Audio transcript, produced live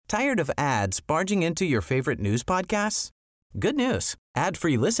Tired of ads barging into your favorite news podcasts? Good news.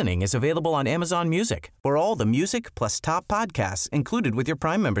 Ad-free listening is available on Amazon Music for all the music plus top podcasts included with your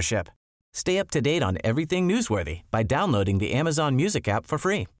Prime membership. Stay up to date on everything newsworthy by downloading the Amazon Music app for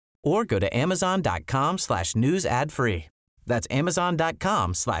free or go to amazon.com/news ad free. That's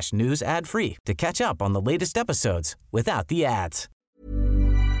amazon.com/news ad free to catch up on the latest episodes without the ads.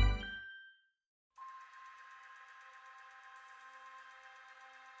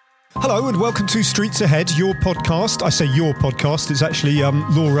 Hello and welcome to Streets Ahead, your podcast. I say your podcast, it's actually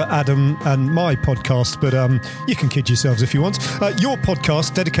Laura, Adam and my podcast, but you can kid yourselves if you want. Your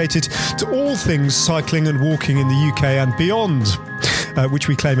podcast dedicated to all things cycling and walking in the UK and beyond, which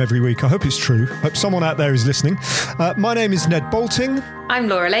we claim every week. I hope it's true. I hope someone out there is listening. My name is Ned Bolting. I'm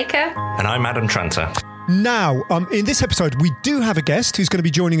Laura Laker. And I'm Adam Tranter. Now, in this episode, we do have a guest who's going to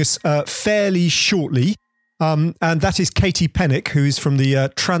be joining us fairly shortly. And that is Katie Pennick, who is from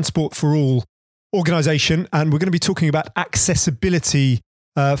the Transport for All organisation. And we're going to be talking about accessibility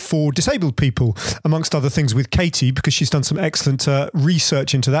for disabled people, amongst other things, with Katie, because she's done some excellent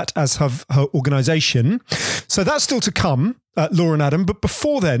research into that, as have her organisation. So that's still to come, Laura and Adam. But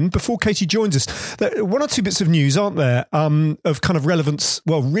before then, before Katie joins us, there are one or two bits of news, aren't there, of kind of relevance,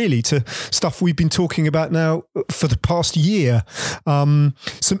 well, really, to stuff we've been talking about now for the past year. Some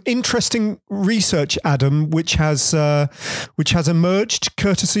interesting research, Adam, which has emerged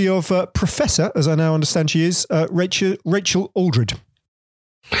courtesy of Professor, as I now understand she is, Rachel Aldred.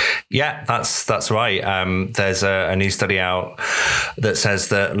 Yeah, that's right. There's a new study out that says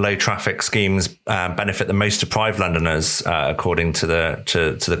that low traffic schemes benefit the most deprived Londoners, according to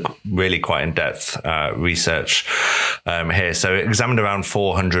the really quite in-depth research here. So it examined around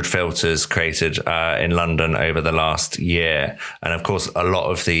 400 filters created in London over the last year, and of course a lot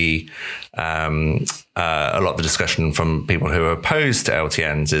of the discussion from people who are opposed to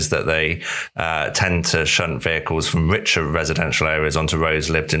LTNs is that they tend to shunt vehicles from richer residential areas onto roads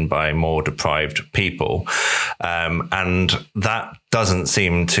lived in by more deprived people. And that doesn't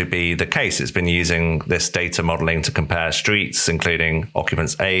seem to be the case. It's been using this data modeling to compare streets, including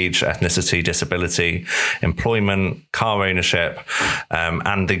occupants' age, ethnicity, disability, employment, car ownership,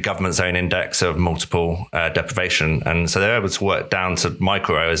 and the government's own index of multiple deprivation. And so they're able to work down to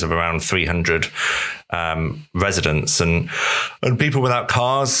micro areas of around 300 residents, and people without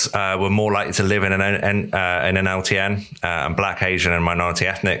cars were more likely to live in an LTN, and Black, Asian and minority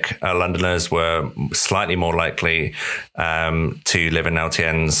ethnic Londoners were slightly more likely to live in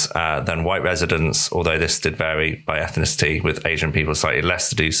LTNs than white residents, although this did vary by ethnicity, with Asian people slightly less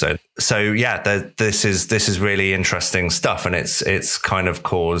to do so. So yeah, this is really interesting stuff, and it's kind of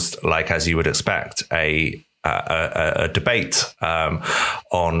caused, like as you would expect, a debate on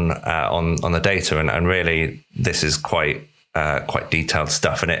the data, and really this is quite detailed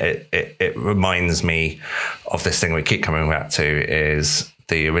stuff, and it reminds me of this thing we keep coming back to. Is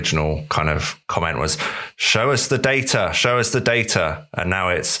the original kind of comment was, show us the data, and now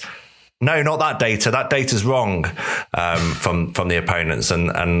it's, no, not that data. That data's wrong, from the opponents, and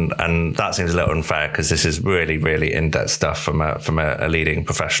that seems a little unfair, because this is really, really in-depth stuff from a leading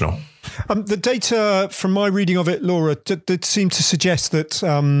professional. The data, from my reading of it, Laura, did seem to suggest that,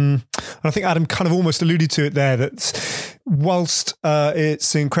 and I think Adam kind of almost alluded to it there, that whilst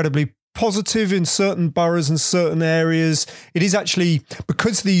it's incredibly positive in certain boroughs and certain areas, it is actually,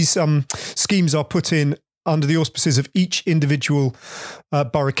 because these schemes are put in under the auspices of each individual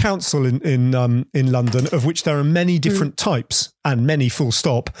borough council in London, of which there are many different types and many full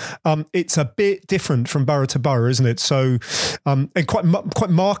stop. It's a bit different from borough to borough, isn't it? So, and quite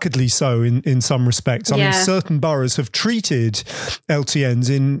markedly so in some respects. I mean, certain boroughs have treated LTNs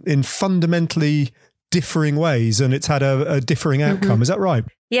in fundamentally differing ways, and it's had a differing outcome. Is that right?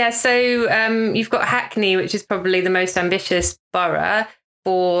 Yeah. So you've got Hackney, which is probably the most ambitious borough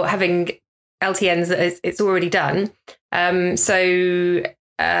for having LTNs that it's already done. The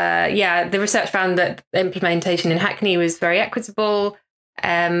research found that the implementation in Hackney was very equitable,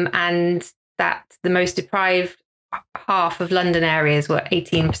 and that the most deprived half of London areas were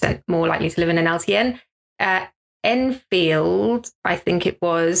 18% more likely to live in an LTN. Enfield, I think it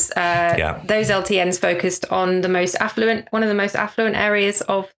was, those LTNs focused on one of the most affluent areas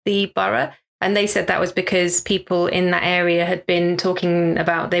of the borough. And they said that was because people in that area had been talking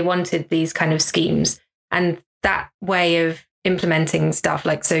about they wanted these kind of schemes. And that way of implementing stuff,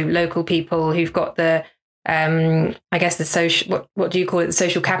 like, so local people who've got the, the social, what do you call it? The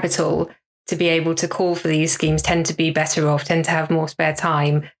social capital to be able to call for these schemes tend to be better off, tend to have more spare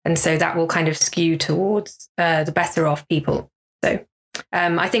time. And so that will kind of skew towards the better off people. So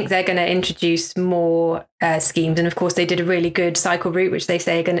I think they're going to introduce more schemes. And of course, they did a really good cycle route, which they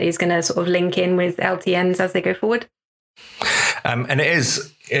say is going to sort of link in with LTNs as they go forward. And it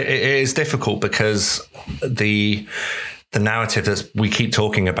is difficult because the narrative that we keep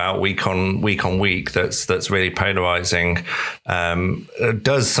talking about week on week that's really polarizing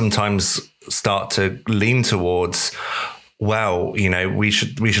does sometimes start to lean towards, well, we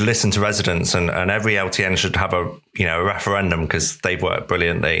should listen to residents, and every LTN should have a referendum because they've worked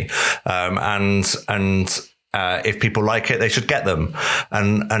brilliantly, and if people like it, they should get them.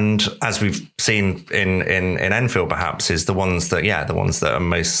 And as we've seen in Enfield, perhaps, is the ones that are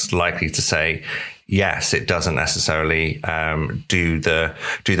most likely to say, yes, it doesn't necessarily do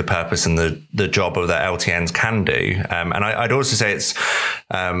the purpose and the job of that LTNs can do. And I'd also say it's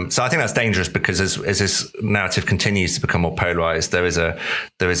so I think that's dangerous because as this narrative continues to become more polarized, there is a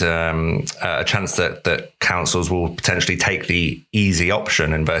chance that councils will potentially take the easy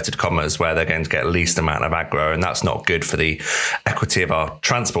option, inverted commas, where they're going to get least amount of aggro, and that's not good for the equity of our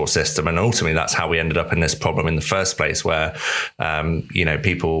transport system. And ultimately, that's how we ended up in this problem in the first place, where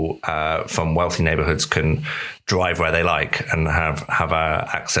people from wealthy neighborhoods can drive where they like and have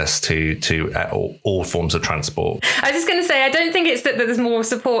access to all forms of transport. I was just going to say, I don't think it's that there's more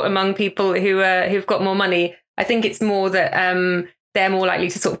support among people who've got more money. I think it's more that they're more likely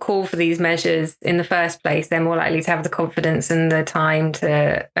to sort of call for these measures in the first place. They're more likely to have the confidence and the time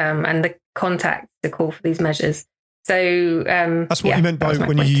to and the contact to call for these measures. So that's what you meant by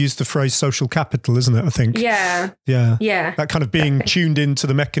when you used the phrase social capital, isn't it? I think. Yeah. That kind of being tuned into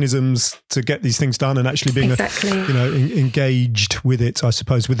the mechanisms to get these things done and actually being engaged with it, I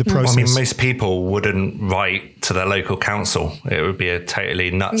suppose, with the process. I mean, most people wouldn't write to their local council. It would be a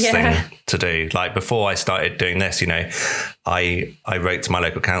totally nuts thing to do. Like before I started doing this, I wrote to my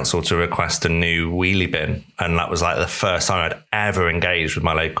local council to request a new wheelie bin, and that was like the first time I'd ever engaged with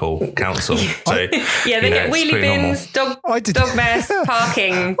my local council. So they get wheelie bins, dog mess,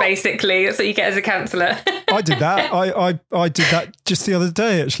 parking. Basically, that's what you get as a councillor. I did that. I did that just the other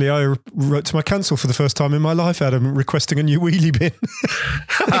day. Actually, I wrote to my council for the first time in my life, Adam, requesting a new wheelie bin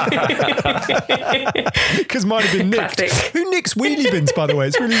because mine had been nicked. Classic. Who nicks wheelie bins, by the way?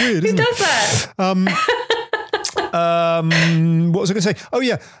 It's really weird, isn't it? Who does that? What was I going to say? Oh,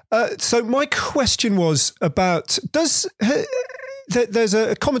 yeah. So my question was about, there's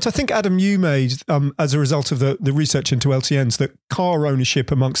a comment I think, Adam, you made as a result of the research into LTNs, that car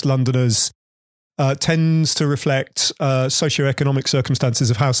ownership amongst Londoners tends to reflect socioeconomic circumstances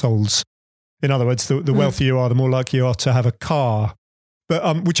of households. In other words, the wealthier you are, the more likely you are to have a car.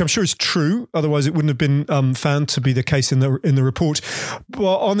 But which I'm sure is true. Otherwise, it wouldn't have been found to be the case in the report.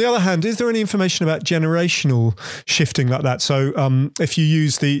 But on the other hand, is there any information about generational shifting like that? So if you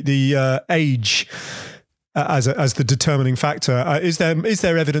use the age as the determining factor, is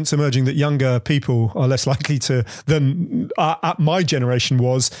there evidence emerging that younger people are less likely to than my generation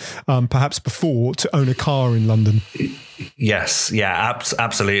was perhaps before to own a car in London? Yes,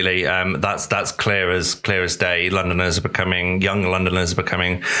 absolutely. That's clear as day. Young Londoners are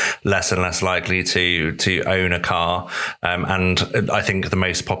becoming less and less likely to own a car, and I think the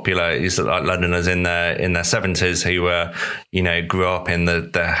most popular is Londoners in their 70s who grew up in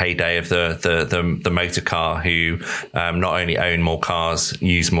the heyday of the motor car, who not only own more cars,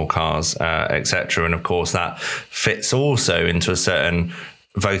 use more cars, etc. And of course that fits also into a certain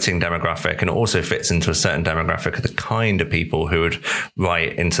voting demographic, and it also fits into a certain demographic of the kind of people who would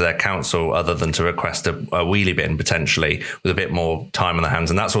write into their council other than to request a wheelie bin, potentially with a bit more time on their hands.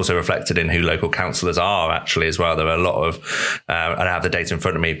 And that's also reflected in who local councillors are actually as well. There are a lot of, I don't have the data in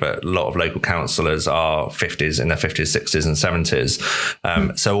front of me, but a lot of local councillors are in their 50s, 60s and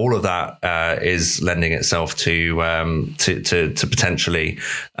 70s. So all of that is lending itself to potentially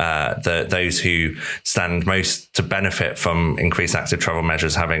those who stand most to benefit from increased active travel measures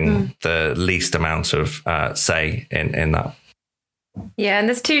having the least amount of say in that. Yeah, and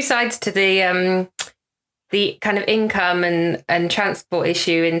there's two sides to the kind of income and transport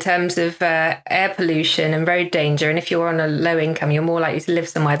issue in terms of air pollution and road danger. And if you're on a low income, you're more likely to live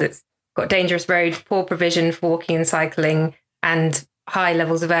somewhere that's got dangerous roads, poor provision for walking and cycling, and high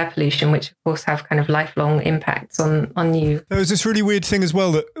levels of air pollution, which of course have kind of lifelong impacts on you. There was this really weird thing as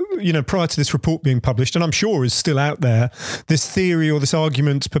well that, prior to this report being published, and I'm sure is still out there, this theory or this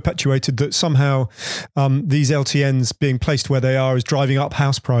argument perpetuated that somehow these LTNs being placed where they are is driving up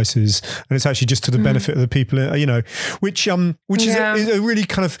house prices, and it's actually just to the benefit of the people, which is a really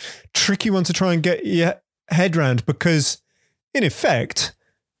kind of tricky one to try and get your head around, because in effect,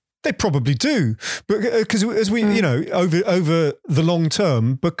 They probably do, but because as we, over the long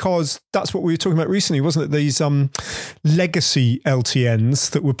term, because that's what we were talking about recently, wasn't it? These legacy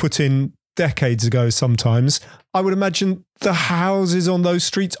LTNs that were put in decades ago. Sometimes I would imagine the houses on those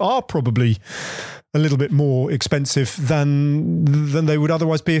streets are probably a little bit more expensive than they would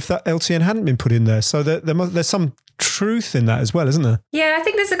otherwise be if that LTN hadn't been put in there. So there's some truth in that as well, isn't there? Yeah, I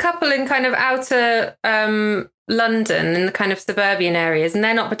think there's a couple in kind of outer London in the kind of suburban areas, and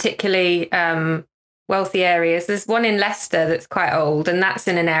they're not particularly wealthy areas. There's one in Leicester that's quite old, and that's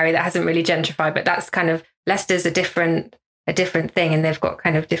in an area that hasn't really gentrified, but that's kind of, Leicester's a different thing, and they've got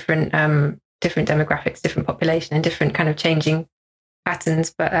kind of different demographics, different population, and different kind of changing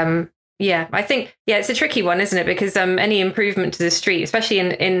patterns. But I think it's a tricky one, isn't it? Because any improvement to the street, especially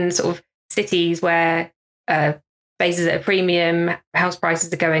in sort of cities where spaces at a premium, house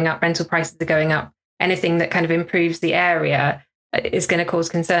prices are going up, rental prices are going up, anything that kind of improves the area is going to cause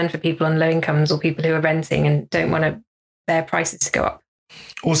concern for people on low incomes or people who are renting and don't want their prices to go up.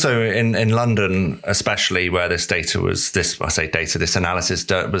 Also in London, especially where this analysis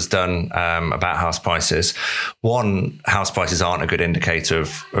was done about house prices. One, house prices aren't a good indicator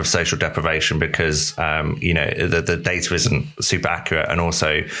of social deprivation because, the data isn't super accurate. And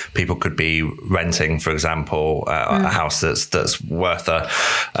also people could be renting, for example, a house that's worth a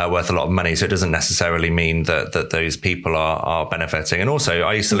lot of money. So it doesn't necessarily mean that those people are benefiting. And also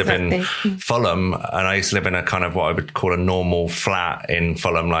I used to live in Fulham, and I used to live in a kind of what I would call a normal flat in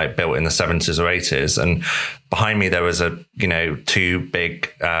Fulham, like built in the 70s or 80s, and behind me there was two big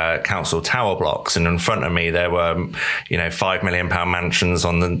council tower blocks, and in front of me there were £5 million mansions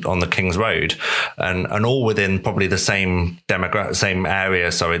on the King's Road, and all within probably the same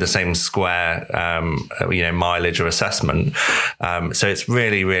the same square mileage or assessment. So it's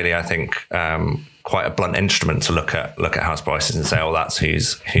really, really, I think, quite a blunt instrument to look at house prices and say, oh, that's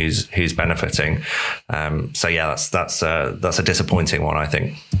who's benefiting. That's a disappointing one, I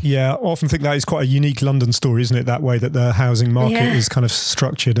think. Yeah, I often think that is quite a unique London story, isn't it? That way that the housing market is kind of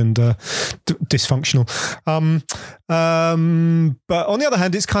structured and dysfunctional. But on the other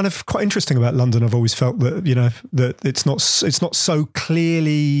hand, it's kind of quite interesting about London. I've always felt that that it's not so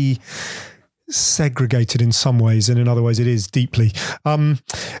clearly segregated in some ways, and in other ways it is deeply.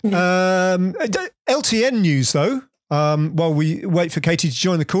 LTN news though, while we wait for Katie to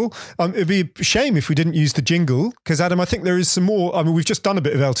join the call, it'd be a shame if we didn't use the jingle, because Adam, I think there is some more. I mean, we've just done a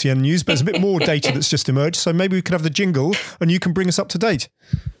bit of LTN news, but there's a bit more data that's just emerged, so maybe we could have the jingle and you can bring us up to date.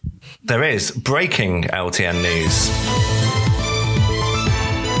 There is breaking LTN news.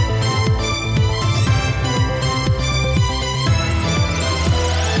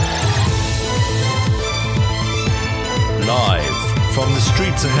 Live from the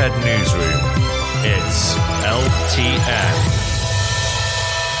Streets Ahead newsroom, it's LTN.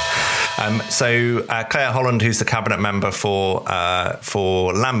 Claire Holland, who's the cabinet member for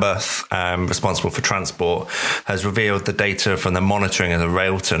Lambeth, responsible for transport, has revealed the data from the monitoring of the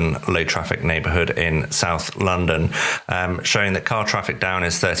Railton low traffic neighbourhood in South London, showing that car traffic down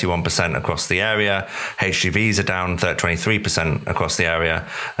is 31% across the area, HGVs are down 23% across the area,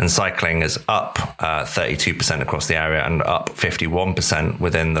 and cycling is up 32% across the area and up 51%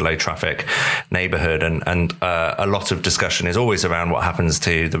 within the low traffic neighbourhood. And a lot of discussion is always around what happens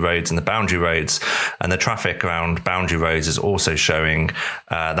to the roads and the boundary roads, and the traffic around boundary roads is also showing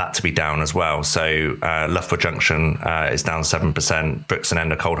that to be down as well. So Loughborough Junction is down 7%, Brixton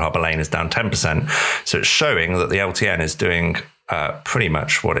End of Cold Harbour Lane is down 10%. So it's showing that the LTN is doing pretty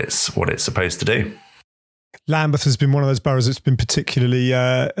much what it's supposed to do. Lambeth has been one of those boroughs that's been particularly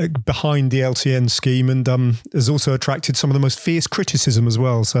behind the LTN scheme, and has also attracted some of the most fierce criticism as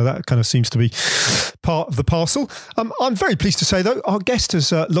well. So that kind of seems to be part of the parcel. I'm very pleased to say, though, our guest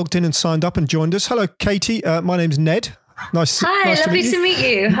has logged in and signed up and joined us. Hello, Katie. My name's Ned. Nice lovely to meet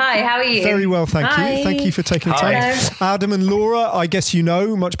you. Hi, how are you? Very well, thank you. Thank you for taking the time. Hello. Adam and Laura, I guess you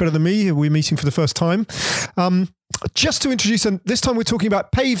know much better than me. We're meeting for the first time. Just to introduce them, this time we're talking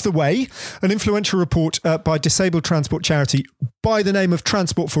about Pave the Way, an influential report by disabled transport charity by the name of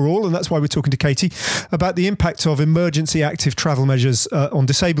Transport for All, and that's why we're talking to Katie about the impact of emergency active travel measures on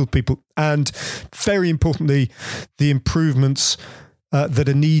disabled people, and very importantly, the improvements that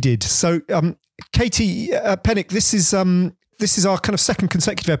are needed. So, Katie Pennick, this is our kind of second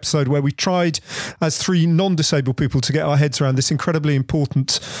consecutive episode where we tried, as three non-disabled people, to get our heads around this incredibly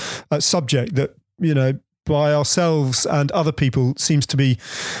important subject that, by ourselves and other people seems to be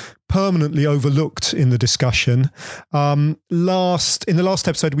permanently overlooked in the discussion. In the last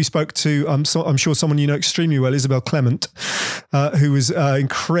episode, we spoke to, I'm sure someone you know extremely well, Isabel Clement, who was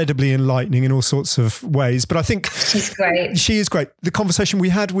incredibly enlightening in all sorts of ways. But I think she's great. She is great. The conversation we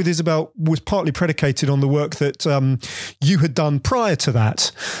had with Isabel was partly predicated on the work that you had done prior to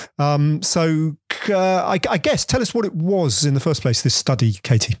that. I guess tell us what it was in the first place, this study,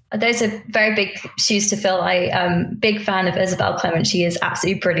 Katie. Those are very big shoes to fill. I'm big fan of Isabel Clement. She is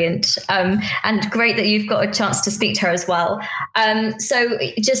absolutely brilliant, and great that you've got a chance to speak to her as well. So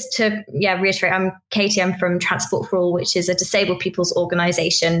just to reiterate, I'm Katie. I'm from Transport for All, which is a disabled people's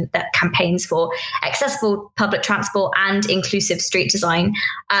organisation that campaigns for accessible public transport and inclusive street design.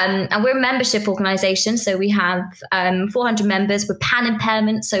 And we're a membership organisation, so we have 400 members. We're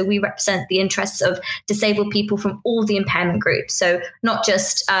pan-impairment, so we represent the interests of disabled people from all the impairment groups. So not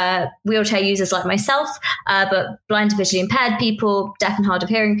just wheelchair users like myself, but blind and visually impaired people, deaf and hard of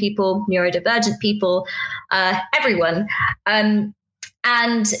hearing people, neurodivergent people, everyone. And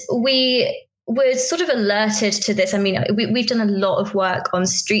we're sort of alerted to this. I mean, we've done a lot of work on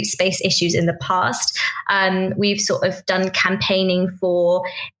street space issues in the past. We've sort of done campaigning for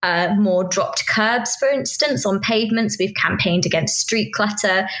more dropped curbs, for instance, on pavements. We've campaigned against street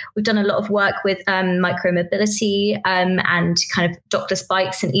clutter. We've done a lot of work with micromobility and kind of dockless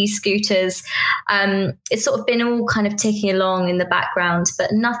bikes and e-scooters. It's sort of been all kind of ticking along in the background,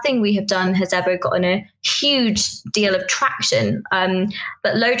 but nothing we have done has ever gotten a huge deal of traction.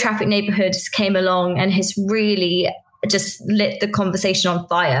 But Low Traffic Neighborhoods came along and has really just lit the conversation on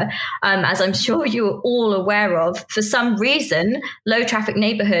fire. As I'm sure you're all aware of, for some reason, Low Traffic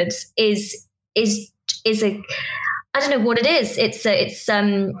Neighborhoods is a, I don't know what it is. It's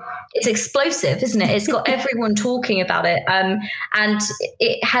explosive, isn't it? It's got everyone talking about it. And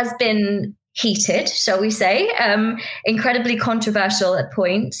it has been heated, shall we say, incredibly controversial at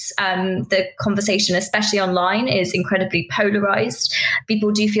points. The conversation, especially online, is incredibly polarized.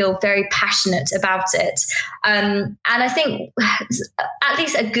 People do feel very passionate about it. And I think at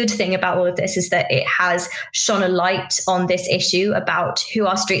least a good thing about all of this is that it has shone a light on this issue about who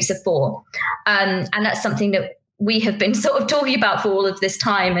our streets are for. And that's something that we have been sort of talking about for all of this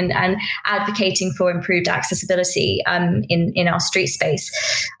time and advocating for improved accessibility in our street space.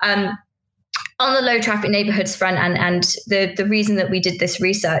 On the Low Traffic Neighborhoods front, and the reason that we did this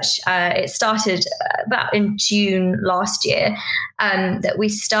research, it started about in June last year, that we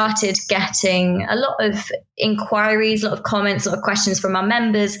started getting a lot of inquiries, a lot of comments, a lot of questions from our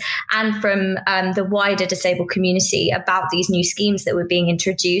members and from the wider disabled community about these new schemes that were being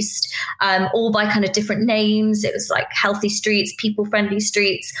introduced, all by kind of different names. It was like healthy streets, people-friendly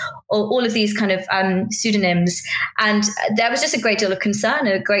streets, or all of these kind of pseudonyms. And there was just a great deal of concern,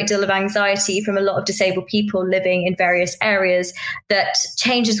 a great deal of anxiety from a lot of disabled people living in various areas that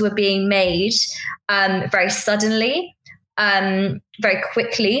changes were being made very suddenly, very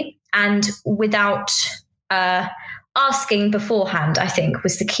quickly, and without asking beforehand, I think,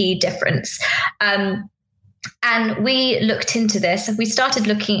 was the key difference. And we looked into this. We started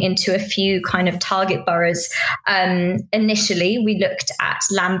looking into a few kind of target boroughs. Initially, we looked at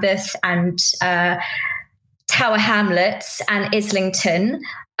Lambeth and Tower Hamlets and Islington.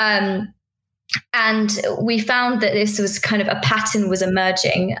 And we found that this was kind of a pattern was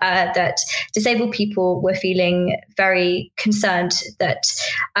emerging, that disabled people were feeling very concerned that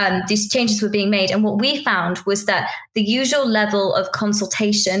these changes were being made. And what we found was that the usual level of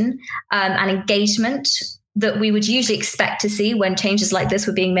consultation and engagement that we would usually expect to see when changes like this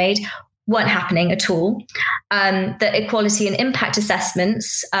were being made weren't happening at all. That equality and impact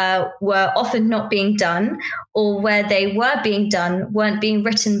assessments were often not being done, or where they were being done weren't being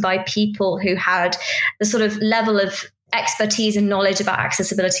written by people who had the sort of level of expertise and knowledge about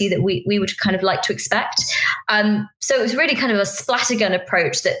accessibility that we would kind of like to expect. So it was really kind of a splattergun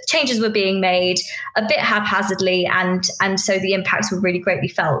approach, that changes were being made a bit haphazardly, and so the impacts were really greatly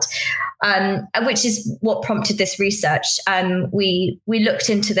felt, which is what prompted this research. We looked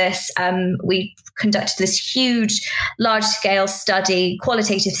into this. We conducted this huge, large-scale study,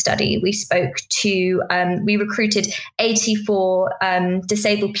 qualitative study. We spoke to, we recruited 84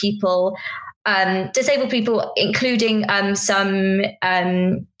 disabled people, including some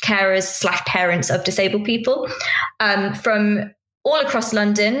carers / parents of disabled people from all across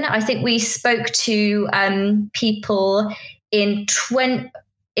London. I think we spoke to people in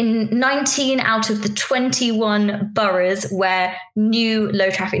 19 out of the 21 boroughs where new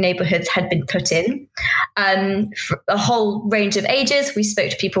low traffic neighborhoods had been put in. For a whole range of ages. We spoke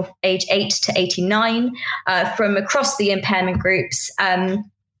to people age 8 to 89 from across the impairment groups,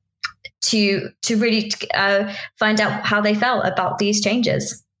 to really find out how they felt about these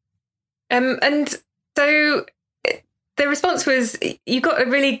changes. And so the response was, you got a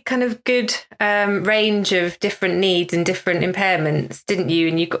really kind of good range of different needs and different impairments, didn't you?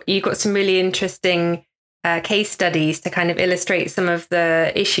 And you got some really interesting case studies to kind of illustrate some of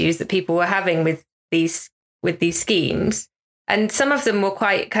the issues that people were having with these schemes. And some of them were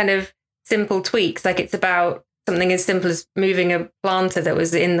quite kind of simple tweaks, like it's about something as simple as moving a planter that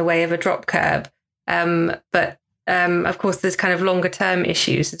was in the way of a drop curb. But of course, there's kind of longer term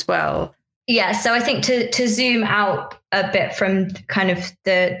issues as well. Yeah, so I think to zoom out a bit from kind of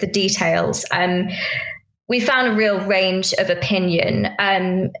the details, we found a real range of opinion.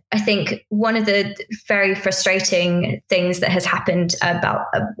 I think one of the very frustrating things that has happened about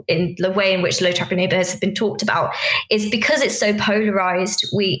in the way in which low traffic neighborhoods have been talked about is because it's so polarized.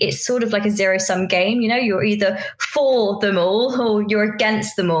 It's sort of like a zero sum game. You know, you're either for them all or you're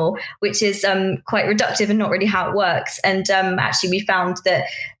against them all, which is quite reductive and not really how it works. And actually, we found that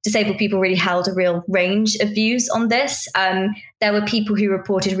disabled people really held a real range of views on this. There were people who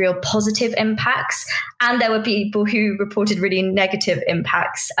reported real positive impacts, and there were people who reported really negative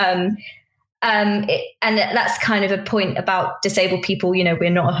impacts. And that's kind of a point about disabled people. You know, we're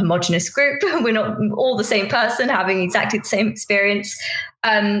not a homogenous group. We're not all the same person having exactly the same experience.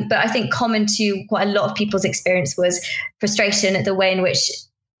 But I think common to quite a lot of people's experience was frustration at the way in which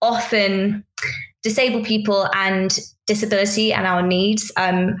often disabled people and disability and our needs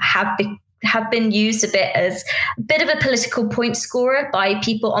have been used a bit as a bit of a political point scorer by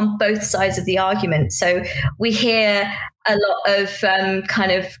people on both sides of the argument. So we hear a lot of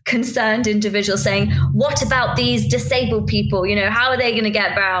kind of concerned individuals saying, what about these disabled people? You know, how are they going to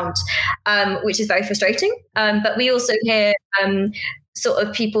get around? Which is very frustrating. But we also hear sort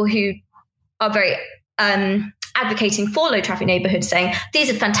of people who are very advocating for low traffic neighborhoods saying these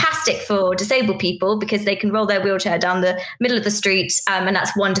are fantastic for disabled people because they can roll their wheelchair down the middle of the street, and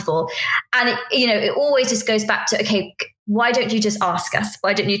that's wonderful. And it always just goes back to, okay, why don't you just ask us?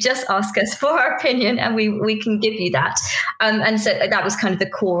 Why don't you just ask us for our opinion, and we can give you that? And so that was kind of the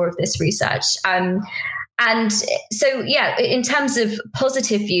core of this research. And so, yeah, in terms of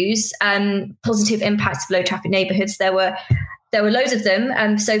positive views, positive impacts of low traffic neighborhoods, there were loads of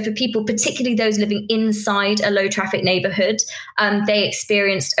them. So for people, particularly those living inside a low traffic neighborhood, they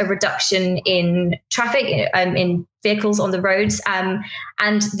experienced a reduction in traffic, in vehicles on the roads,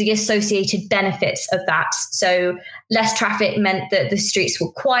 and the associated benefits of that. So less traffic meant that the streets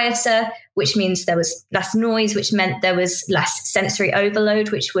were quieter, which means there was less noise, which meant there was less sensory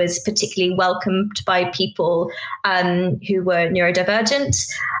overload, which was particularly welcomed by people who were neurodivergent.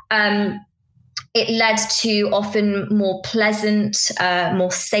 It led to often more pleasant,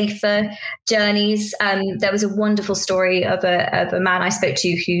 more safer journeys. There was a wonderful story of a man I spoke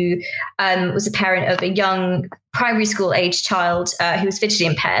to who was a parent of a young primary school age child who was visually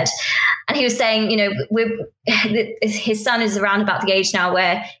impaired. And he was saying, his son is around about the age now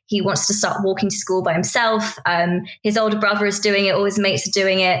where he wants to start walking to school by himself. His older brother is doing it, all his mates are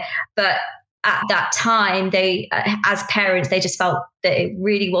doing it. But at that time, they, as parents, they just felt that it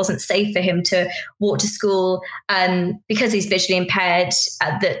really wasn't safe for him to walk to school because he's visually impaired,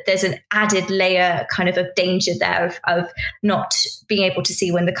 that there's an added layer kind of danger there of not being able to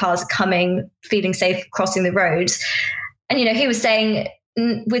see when the cars are coming, feeling safe crossing the roads. And, he was saying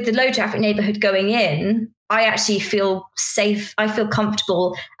with the low traffic neighborhood going in, I actually feel safe. I feel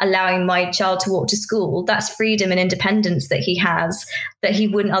comfortable allowing my child to walk to school. That's freedom and independence that he has that he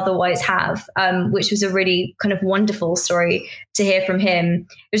wouldn't otherwise have, which was a really kind of wonderful story to hear from him.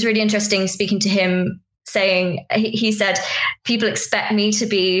 It was really interesting speaking to him, saying, he said, people expect me to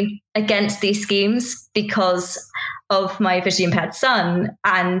be against these schemes because of my visually impaired son.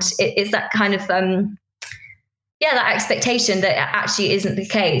 And it's that kind of, that expectation that actually isn't the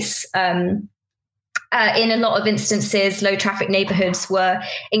case. In a lot of instances, low traffic neighborhoods were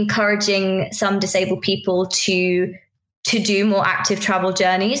encouraging some disabled people to do more active travel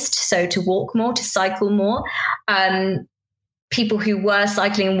journeys, so to walk more, to cycle more. People who were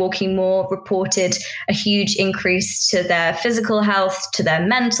cycling and walking more reported a huge increase to their physical health, to their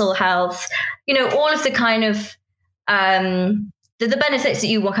mental health, all of the kind of the benefits that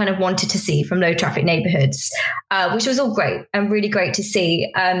you were kind of wanted to see from low traffic neighborhoods, which was all great and really great to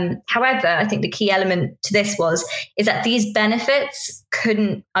see. However, I think the key element to this is that these benefits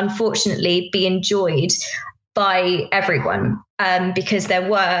couldn't, unfortunately, be enjoyed by everyone, because there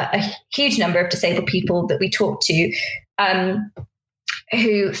were a huge number of disabled people that we talked to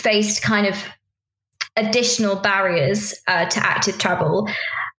who faced kind of additional barriers to active travel,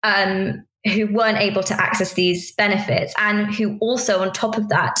 who weren't able to access these benefits, and who also, on top of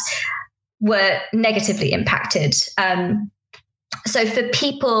that, were negatively impacted. So for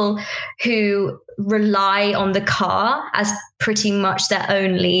people who rely on the car as pretty much their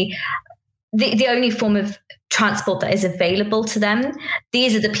only, the only form of transport that is available to them,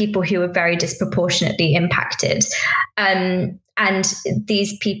 these are the people who are very disproportionately impacted. And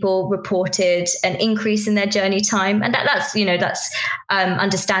these people reported an increase in their journey time. And that's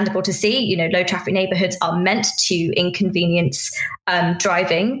understandable to see. Low traffic neighborhoods are meant to inconvenience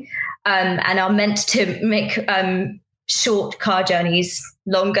driving and are meant to make short car journeys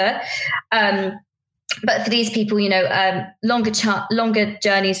longer. But for these people, longer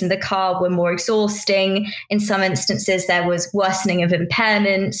journeys in the car were more exhausting. In some instances, there was worsening of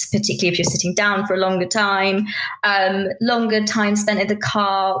impairments, particularly if you're sitting down for a longer time. Longer time spent in the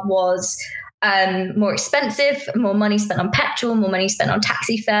car was more expensive, more money spent on petrol, more money spent on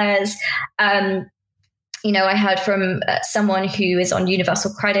taxi fares. I heard from someone who is on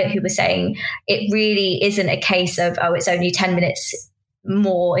Universal Credit who was saying it really isn't a case of, it's only 10 minutes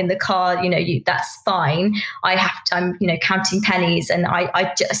more in the car, that's fine. I'm counting pennies, and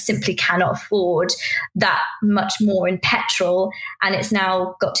I just simply cannot afford that much more in petrol. And it's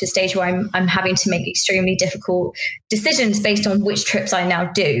now got to a stage where I'm having to make extremely difficult decisions based on which trips I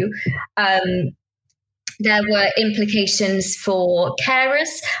now do. There were implications for carers,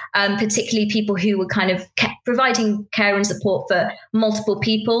 particularly people who were kind of providing care and support for multiple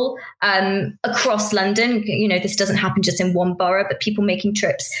people across London. This doesn't happen just in one borough, but people making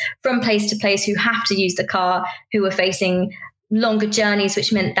trips from place to place who have to use the car, who were facing longer journeys,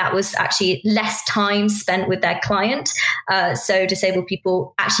 which meant that was actually less time spent with their client. So disabled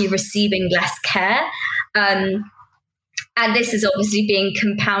people actually receiving less care. And this is obviously being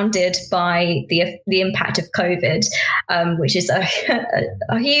compounded by the impact of COVID, which is a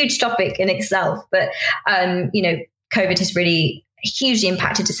huge topic in itself. But, COVID has really hugely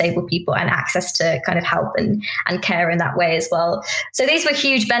impacted disabled people and access to kind of help and care in that way as well. So these were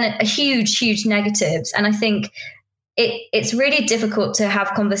huge negatives. And I think it's really difficult to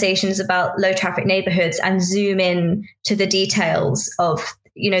have conversations about low traffic neighborhoods and zoom in to the details of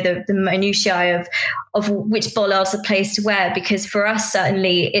the minutiae of which bollards are placed where, because for us,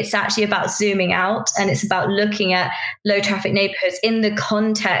 certainly, it's actually about zooming out, and it's about looking at low traffic neighborhoods in the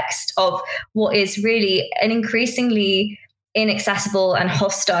context of what is really an increasingly inaccessible and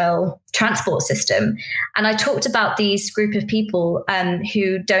hostile transport system. And I talked about these group of people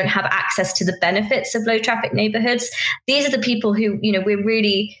who don't have access to the benefits of low traffic neighborhoods. These are the people who, we're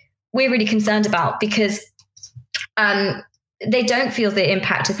really concerned about, because they don't feel the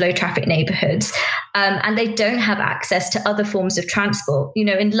impact of low traffic neighborhoods, and they don't have access to other forms of transport.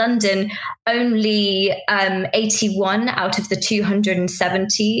 In London, only 81 out of the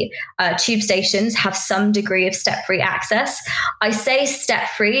 270 tube stations have some degree of step-free access. I say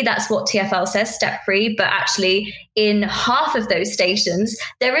step-free, that's what TfL says, step-free, but actually in half of those stations,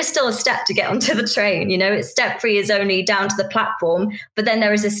 there is still a step to get onto the train. It's step-free is only down to the platform, but then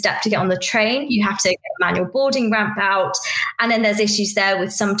there is a step to get on the train. You have to get a manual boarding ramp out. And then there's issues there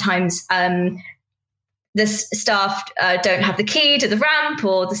with sometimes the staff don't have the key to the ramp,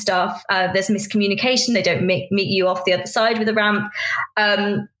 or the staff, there's miscommunication. They don't meet you off the other side with the ramp.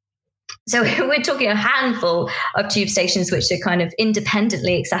 So we're talking a handful of tube stations which are kind of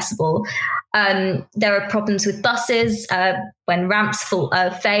independently accessible. There are problems with buses when ramps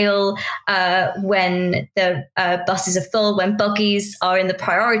fail, when the buses are full, when buggies are in the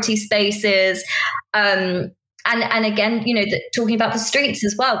priority spaces. And again, talking about the streets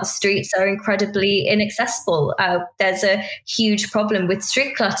as well, the streets are incredibly inaccessible. There's a huge problem with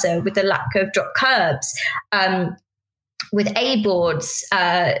street clutter, with the lack of drop curbs, with A-boards.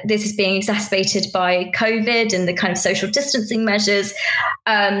 This is being exacerbated by COVID and the kind of social distancing measures.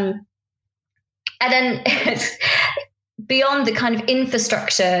 And then beyond the kind of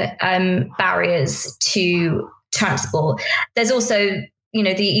infrastructure barriers to transport, there's also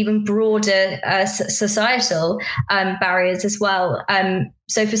the even broader societal barriers as well.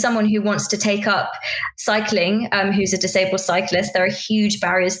 So for someone who wants to take up cycling, who's a disabled cyclist, there are huge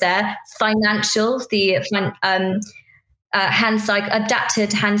barriers there. Financial, the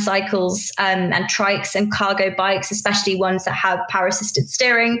adapted hand cycles and trikes and cargo bikes, especially ones that have power-assisted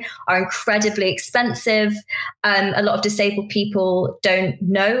steering, are incredibly expensive. A lot of disabled people don't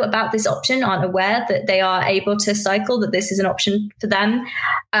know about this option, aren't aware that they are able to cycle, that this is an option for them.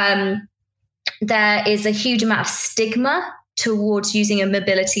 There is a huge amount of stigma towards using a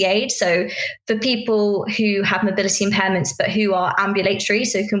mobility aid. So for people who have mobility impairments but who are ambulatory,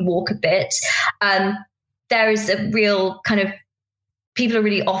 so can walk a bit, there is a real kind of people are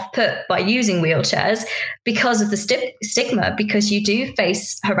really off-put by using wheelchairs because of the stigma, because you do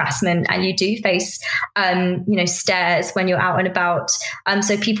face harassment and you do face, stares when you're out and about.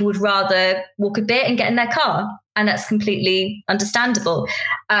 So people would rather walk a bit and get in their car, and that's completely understandable.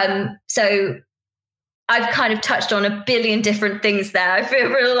 So I've kind of touched on a billion different things there. I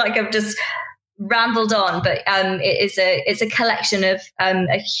feel like I've just rambled on, but it's a collection of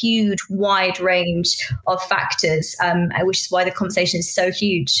a huge, wide range of factors, which is why the conversation is so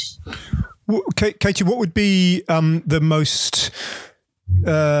huge. Katie, what would be the most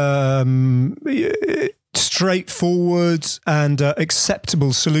straightforward and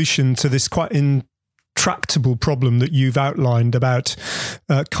acceptable solution to this quite intractable problem that you've outlined about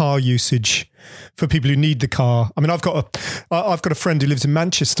car usage for people who need the car? I mean, I've got a friend who lives in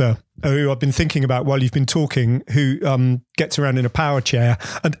Manchester who I've been thinking about while you've been talking, who gets around in a power chair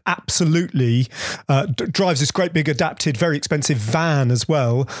and absolutely drives this great big adapted, very expensive van as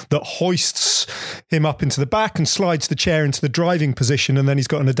well that hoists him up into the back and slides the chair into the driving position, and then he's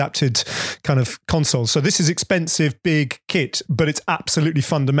got an adapted kind of console. So this is expensive, big kit, but it's absolutely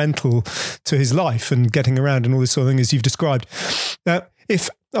fundamental to his life and getting around and all this sort of thing as you've described. If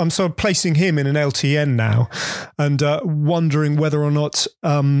I'm sort of placing him in an LTN now and wondering whether or not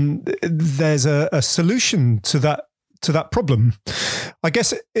there's a solution to that problem. I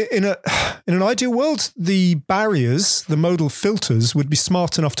guess in an ideal world, the barriers, the modal filters would be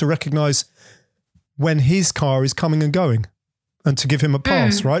smart enough to recognise when his car is coming and going and to give him a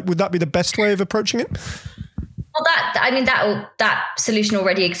pass, right? Would that be the best way of approaching it? Well, that solution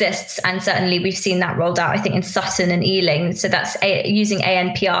already exists, and certainly we've seen that rolled out, I think, in Sutton and Ealing. So that's using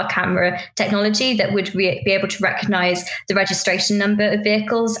ANPR camera technology that would be able to recognise the registration number of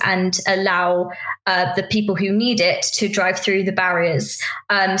vehicles and allow the people who need it to drive through the barriers.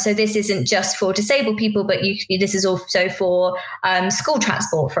 So this isn't just for disabled people, but this is also for school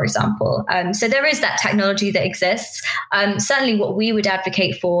transport, for example. So there is that technology that exists. Certainly what we would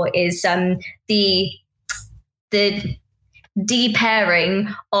advocate for is the de-pairing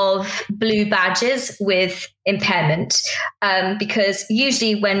of blue badges with impairment, because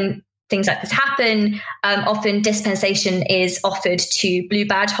usually when things like this happen, often dispensation is offered to blue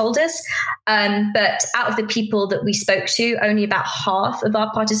badge holders. But out of the people that we spoke to, only about half of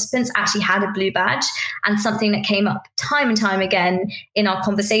our participants actually had a blue badge. And something that came up time and time again in our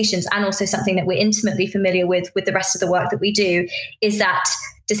conversations, and also something that we're intimately familiar with the rest of the work that we do, is that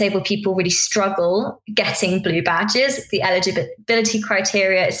disabled people really struggle getting blue badges. The eligibility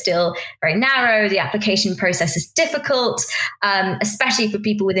criteria is still very narrow. The application process is difficult, especially for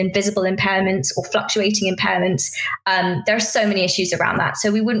people with invisible impairments or fluctuating impairments. There are so many issues around that.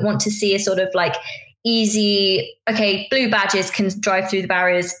 So we wouldn't want to see a sort of like easy, okay, blue badges can drive through the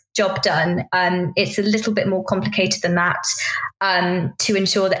barriers, job done. It's a little bit more complicated than that, to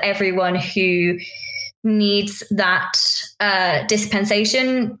ensure that everyone who needs that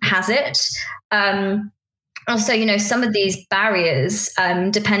dispensation has it. Also, some of these barriers,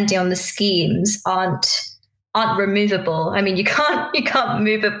 depending on the schemes, aren't removable. I mean, you can't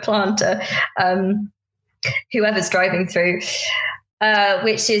move a planter, whoever's driving through,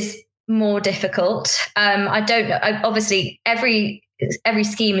 which is more difficult. I don't know. Obviously, every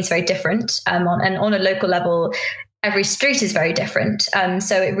scheme is very different, and on a local level, every street is very different.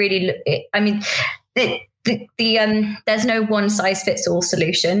 So it really, there's no one size fits all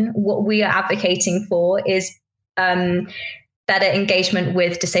solution. What we are advocating for is better engagement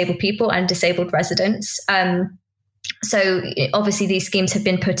with disabled people and disabled residents. So obviously these schemes have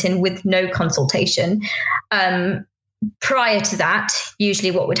been put in with no consultation. Prior to that, usually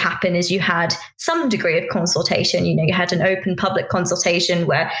what would happen is you had some degree of consultation. You had an open public consultation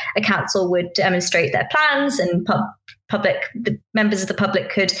where a council would demonstrate their plans and the members of the public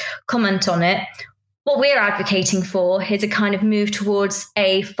could comment on it. What we're advocating for is a kind of move towards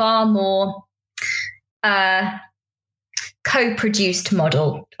a far more co-produced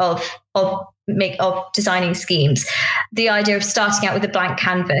model of designing schemes. The idea of starting out with a blank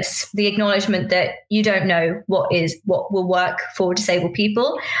canvas, the acknowledgement that you don't know what will work for disabled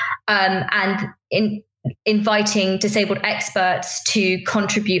people, and inviting disabled experts to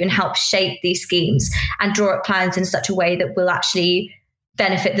contribute and help shape these schemes and draw up plans in such a way that will actually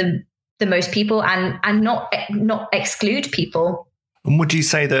benefit the most people and not exclude people. And would you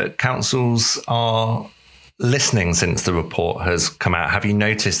say that councils are listening since the report has come out? Have you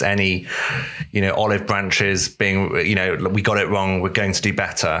noticed any, olive branches being, we got it wrong, we're going to do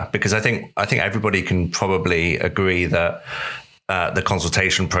better? Because I think everybody can probably agree that the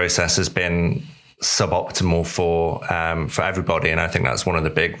consultation process has been suboptimal for everybody. And I think that's one of the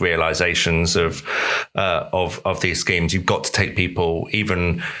big realizations of these schemes. You've got to take people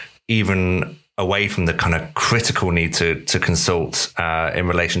even away from the kind of critical need to consult in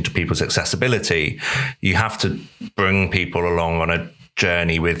relation to people's accessibility. You have to bring people along on a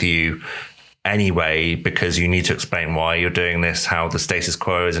journey with you anyway, because you need to explain why you're doing this, how the status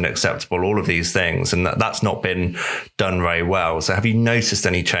quo isn't acceptable, all of these things. And that's not been done very well. So have you noticed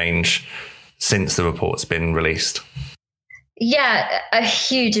any change since the report's been released? Yeah, a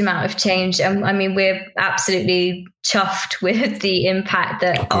huge amount of change. I mean, we're absolutely chuffed with the impact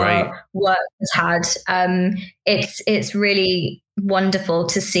that our work has had. It's really wonderful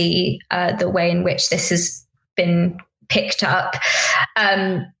to see the way in which this has been picked up.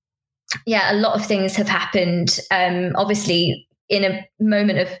 A lot of things have happened. Obviously, in a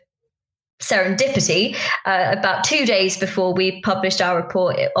moment of serendipity, about 2 days before we published our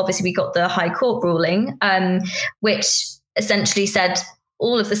report, obviously we got the High Court ruling, which essentially said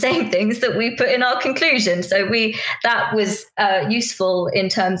all of the same things that we put in our conclusion. So that was useful in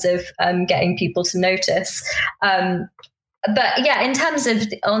terms of getting people to notice. But yeah, in terms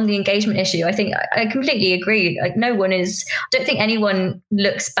of on the engagement issue, I think I completely agree. Like I don't think anyone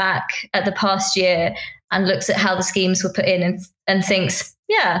looks back at the past year and looks at how the schemes were put in and thinks,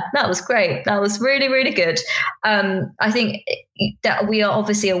 yeah, that was great. That was really, really good. I think that we are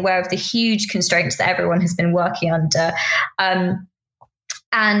obviously aware of the huge constraints that everyone has been working under.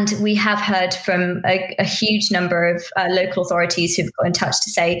 And we have heard from a huge number of local authorities who've got in touch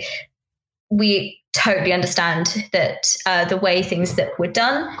to say, we totally understand that the way things that were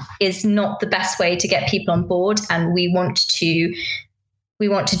done is not the best way to get people on board, and we want to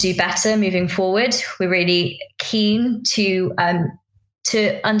do better moving forward. We're really keen to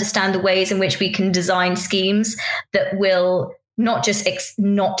understand the ways in which we can design schemes that will not just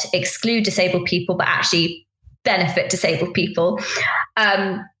not exclude disabled people, but actually benefit disabled people.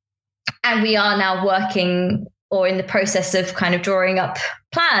 And we are now working or in the process of kind of drawing up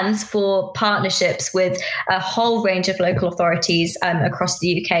plans for partnerships with a whole range of local authorities across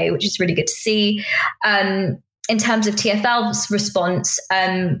the UK, which is really good to see. In terms of TfL's response,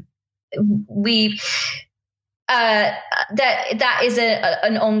 that is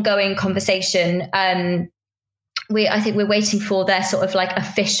an ongoing conversation. I think we're waiting for their sort of like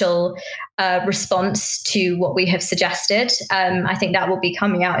official response to what we have suggested. I think that will be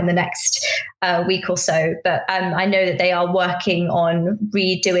coming out in the next week or so. But I know that they are working on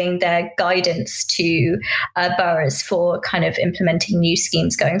redoing their guidance to boroughs for kind of implementing new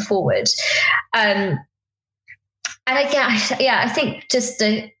schemes going forward. And again, I think just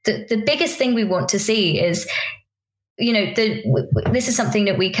the biggest thing we want to see is, this is something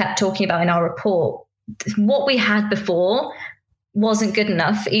that we kept talking about in our report. What we had before wasn't good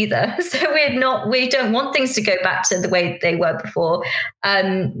enough either. So we don't want things to go back to the way they were before.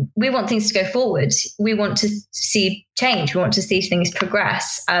 We want things to go forward. We want to see change. We want to see things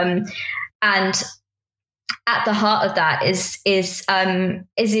progress. And at the heart of that is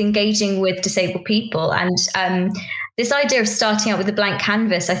engaging with disabled people. And this idea of starting out with a blank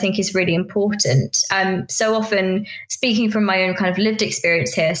canvas, I think, is really important. So often, speaking from my own kind of lived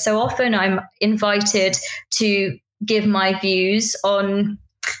experience here, so often I'm invited to give my views on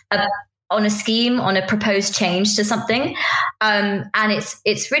a scheme, on a proposed change to something. And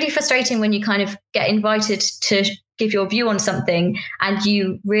it's really frustrating when you kind of get invited to give your view on something and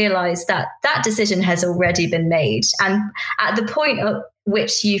you realize that decision has already been made. And at the point at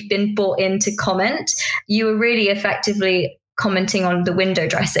which you've been brought in to comment, you are really effectively commenting on the window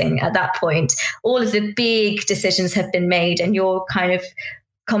dressing at that point. All of the big decisions have been made and you're kind of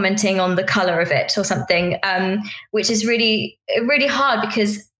commenting on the color of it or something, which is really, really hard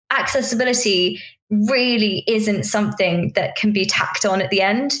because accessibility really isn't something that can be tacked on at the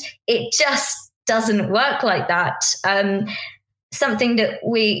end. It just doesn't work like that. Something that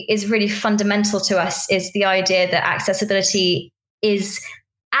is really fundamental to us is the idea that accessibility is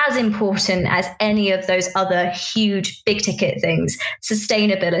as important as any of those other huge big ticket things: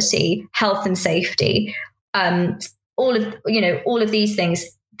 sustainability, health and safety, all of these things.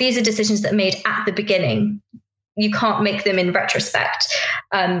 These are decisions that are made at the beginning. You can't make them in retrospect.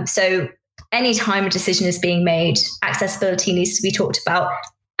 So anytime a decision is being made, accessibility needs to be talked about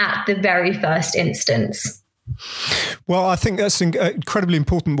at the very first instance. Well, I think that's incredibly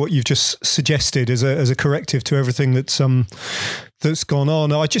important what you've just suggested as a corrective to everything that's gone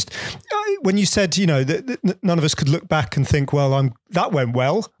on. When you said, that none of us could look back and think, well, that went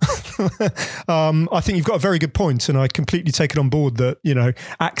well. I think you've got a very good point, and I completely take it on board that,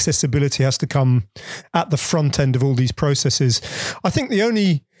 accessibility has to come at the front end of all these processes. I think the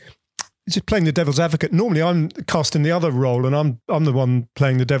only just playing the devil's advocate. Normally I'm cast in the other role, and I'm the one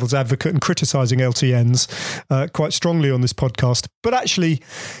playing the devil's advocate and criticising LTNs quite strongly on this podcast. But actually,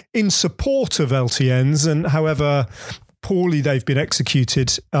 in support of LTNs, and however poorly they've been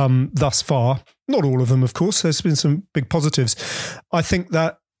executed thus far, not all of them, of course, there's been some big positives. I think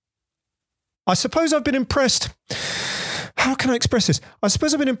that, I suppose I've been impressed. How can I express this? I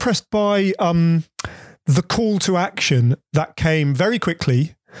suppose I've been impressed by the call to action that came very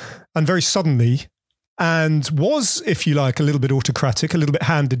quickly and very suddenly, and was, if you like, a little bit autocratic, a little bit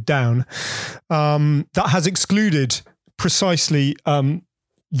handed down, that has excluded precisely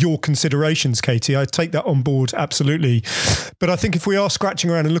your considerations, Katie. I take that on board, absolutely. But I think if we are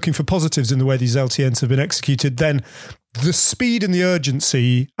scratching around and looking for positives in the way these LTNs have been executed, then the speed and the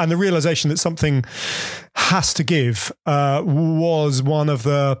urgency and the realization that something has to give was one of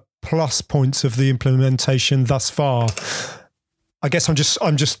the plus points of the implementation thus far. I guess I'm just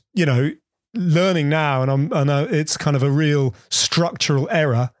learning now, and it's kind of a real structural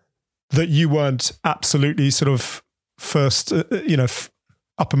error that you weren't absolutely sort of first,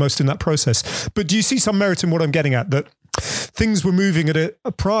 uppermost in that process. But do you see some merit in what I'm getting at, that things were moving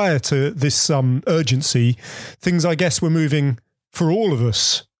prior to this urgency? Things, I guess, were moving for all of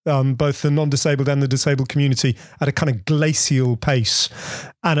us, both the non-disabled and the disabled community, at a kind of glacial pace.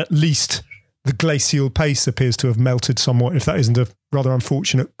 And at least the glacial pace appears to have melted somewhat, if that isn't a rather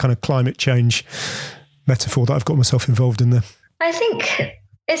unfortunate kind of climate change metaphor that I've got myself involved in there. I think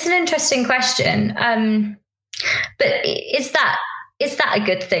it's an interesting question. But is that a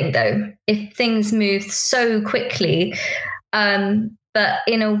good thing, though, if things move so quickly, but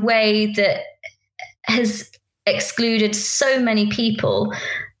in a way that has excluded so many people?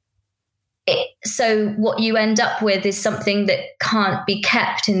 So what you end up with is something that can't be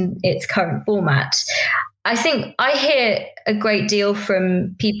kept in its current format. I think I hear a great deal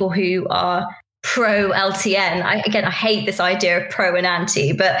from people who are pro LTN. I hate this idea of pro and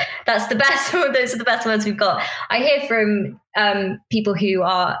anti, but that's the best. Those are the best words we've got. I hear from people who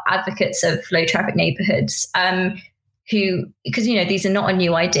are advocates of low traffic neighborhoods, because these are not a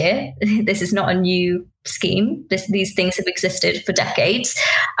new idea. This is not a new scheme. These things have existed for decades,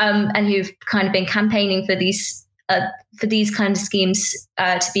 and who've kind of been campaigning for these kind of schemes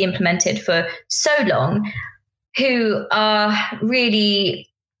to be implemented for so long, who are really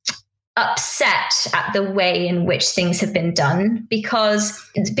upset at the way in which things have been done because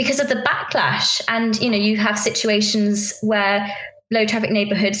of the backlash. And you have situations where low traffic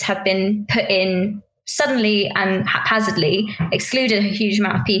neighborhoods have been put in suddenly and haphazardly, excluded a huge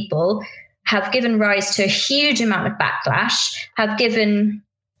amount of people, have given rise to a huge amount of backlash, have given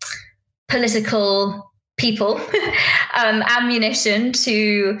political people ammunition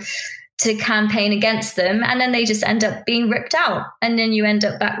to campaign against them, and then they just end up being ripped out, and then you end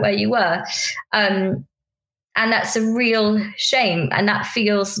up back where you were. And that's a real shame, and that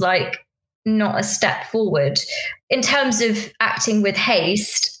feels like not a step forward. In terms of acting with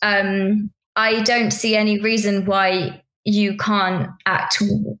haste, I don't see any reason why you can't act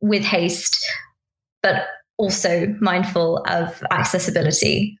with haste, but also mindful of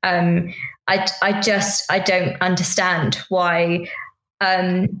accessibility. I don't understand why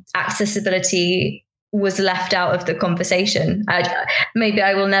accessibility was left out of the conversation. Maybe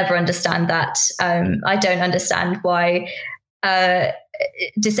I will never understand that. I don't understand why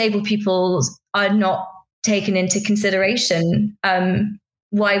disabled people are not taken into consideration.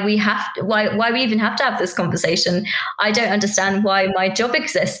 Why we even have to have this conversation. I don't understand why my job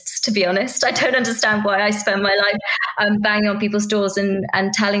exists, to be honest. I don't understand why I spend my life banging on people's doors and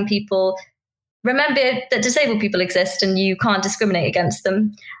telling people, remember that disabled people exist and you can't discriminate against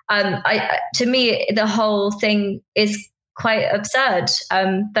them. To me, the whole thing is quite absurd.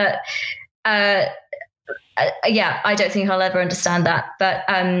 But I don't think I'll ever understand that. But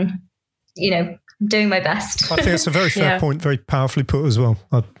doing my best. I think it's a very fair point, very powerfully put as well.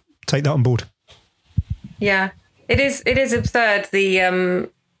 I'll take that on board. Yeah, it is absurd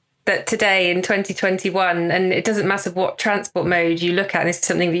that today in 2021, and it doesn't matter what transport mode you look at, and this is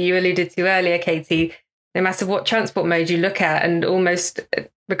something that you alluded to earlier, Katie, no matter what transport mode you look at, and almost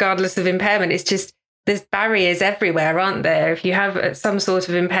regardless of impairment, it's just there's barriers everywhere, aren't there? If you have some sort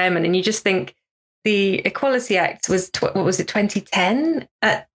of impairment, and you just think the Equality Act was, 2010?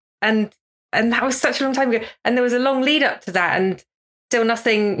 And that was such a long time ago. And there was a long lead up to that, and still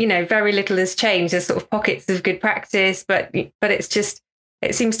nothing, very little has changed. There's sort of pockets of good practice, but it's just,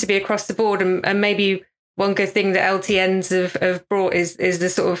 it seems to be across the board. And maybe one good thing that LTNs have brought is the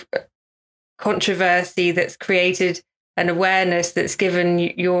sort of controversy that's created an awareness that's given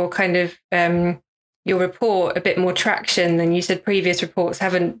your kind of your report a bit more traction than you said previous reports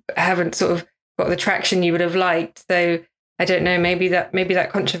haven't sort of got the traction you would have liked. So I don't know, maybe that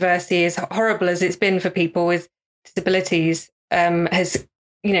controversy, as horrible as it's been for people with disabilities, has,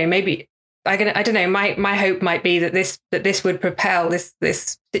 maybe I don't know. My hope might be that this would propel this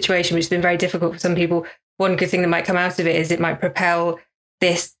situation, which has been very difficult for some people. One good thing that might come out of it is it might propel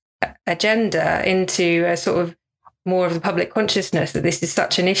this agenda into a sort of more of the public consciousness that this is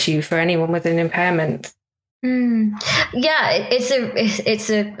such an issue for anyone with an impairment. Yeah, it's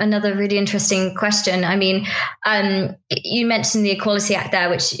another really interesting question. I mean, you mentioned the Equality Act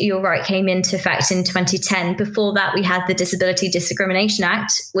there, which you're right, came into effect in 2010. Before that, we had the Disability Discrimination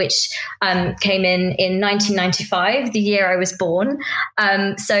Act, which came in 1995, the year I was born.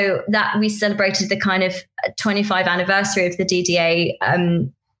 So that we celebrated the kind of 25th anniversary of the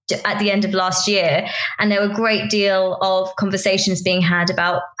DDA at the end of last year. And there were a great deal of conversations being had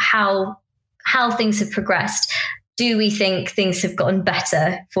about how things have progressed. Do we think things have gotten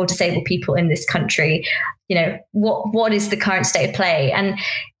better for disabled people in this country? What is the current state of play? And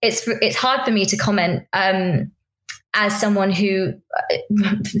it's hard for me to comment as someone who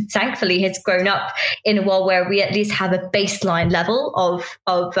thankfully has grown up in a world where we at least have a baseline level of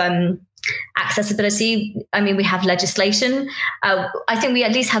accessibility. I mean, we have legislation. I think we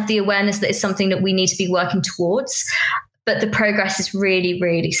at least have the awareness that it's something that we need to be working towards. But the progress is really,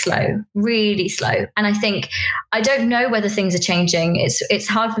 really slow, really slow. And I don't know whether things are changing. It's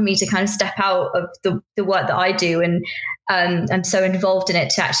hard for me to kind of step out of the work that I do, and I'm so involved in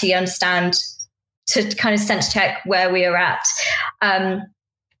it to actually understand, to kind of sense check where we are at.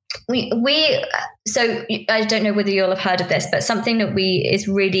 So I don't know whether you all have heard of this, but something that is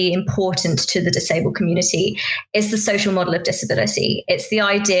really important to the disabled community is the social model of disability. It's the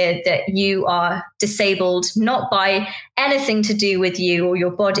idea that you are disabled not by anything to do with you or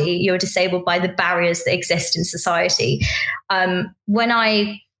your body. You're disabled by the barriers that exist in society. When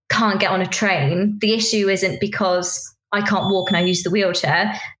I can't get on a train, the issue isn't because I can't walk and I use the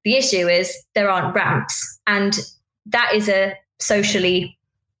wheelchair. The issue is there aren't ramps, and that is a socially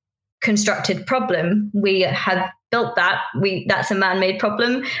constructed problem. We have built that. That's a man-made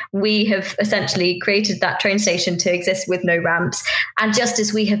problem. We have essentially created that train station to exist with no ramps. And just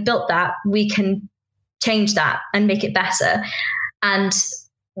as we have built that, we can change that and make it better. And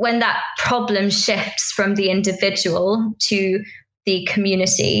when that problem shifts from the individual to the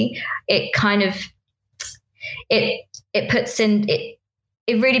community, it kind of it puts in it.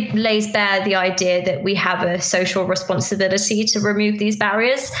 It really lays bare the idea that we have a social responsibility to remove these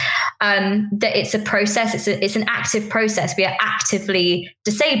barriers, that it's a process, it's an active process. We are actively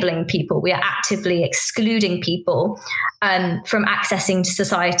disabling people. We are actively excluding people from accessing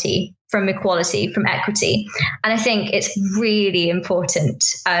society, from equality, from equity. And I think it's really important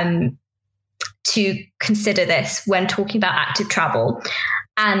to consider this when talking about active travel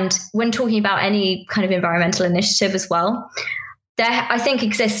and when talking about any kind of environmental initiative as well. There, I think,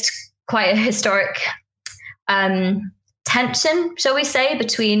 exists quite a historic tension, shall we say,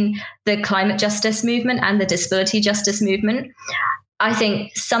 between the climate justice movement and the disability justice movement. I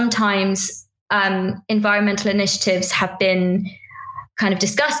think sometimes environmental initiatives have been kind of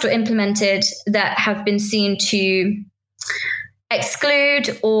discussed or implemented that have been seen to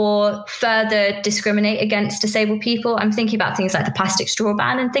exclude or further discriminate against disabled people. I'm thinking about things like the plastic straw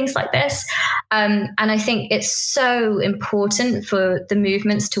ban and things like this. And I think it's so important for the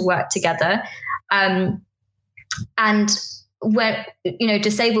movements to work together. And when,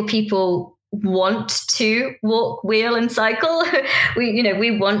 disabled people want to walk, wheel and cycle,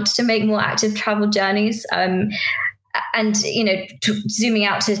 we want to make more active travel journeys. And, zooming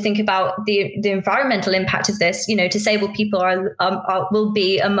out to think about the environmental impact of this, disabled people will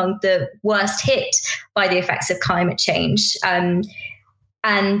be among the worst hit by the effects of climate change.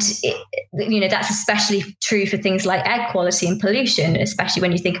 That's especially true for things like air quality and pollution, especially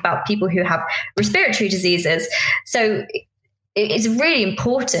when you think about people who have respiratory diseases. So it's really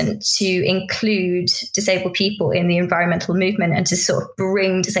important to include disabled people in the environmental movement and to sort of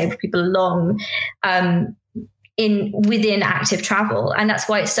bring disabled people along within active travel. And that's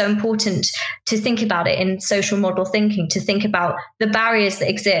why it's so important to think about it in social model thinking, to think about the barriers that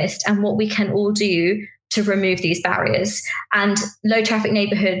exist and what we can all do to remove these barriers. And low traffic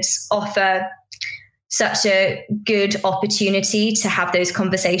neighborhoods offer such a good opportunity to have those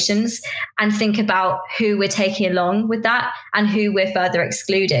conversations and think about who we're taking along with that and who we're further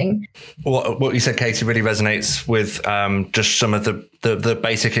excluding. What you said, Katie, really resonates with just some of the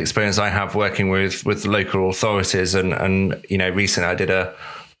basic experience I have working with local authorities. And recently I did a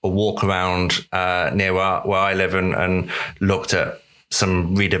walk around near where I live and looked at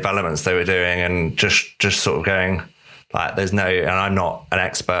some redevelopments they were doing, and just sort of going, like, there's no, and I'm not an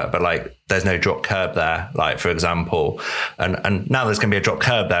expert, but like, there's no drop curb there, like, for example, and now there's going to be a drop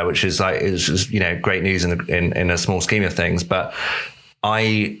curb there, which is like, is just, great news in a small scheme of things. But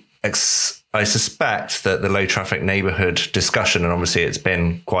I suspect that the low traffic neighborhood discussion, and obviously it's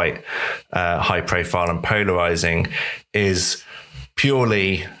been quite high profile and polarizing, is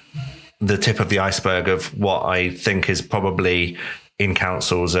purely the tip of the iceberg of what I think is probably in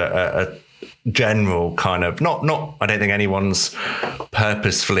councils a general kind of not I don't think anyone's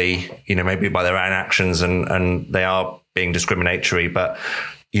purposefully, maybe by their own actions and they are being discriminatory, but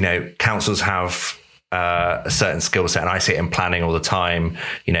councils have a certain skill set, and I see it in planning all the time.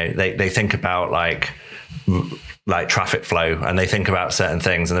 They think about like traffic flow, and they think about certain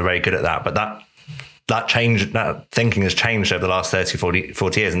things, and they're very good at that, but that thinking has changed over the last 30,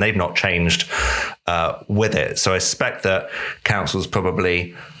 40 years, and they've not changed with it. So I suspect that councils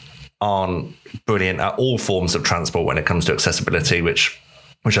probably aren't brilliant at all forms of transport when it comes to accessibility, which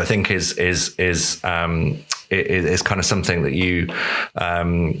I think is kind of something that you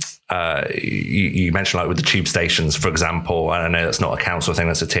mentioned, like with the tube stations, for example. And I know that's not a council thing,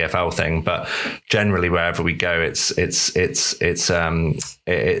 that's a TfL thing, but generally wherever we go, it's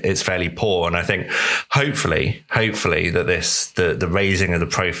fairly poor. And I think hopefully that the raising of the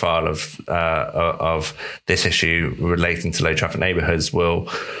profile of this issue relating to low traffic neighborhoods will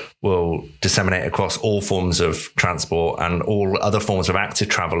disseminate across all forms of transport and all other forms of active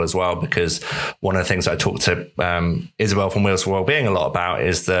travel as well. Because one of the things I talked to Isabel from Wheels for Wellbeing a lot about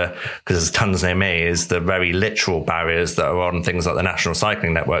is because there's tons near me, is the very literal barriers that are on things like the National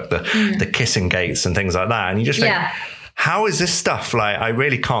Cycling Network, the kissing gates and things like that. And you just think, how is this stuff? Like, I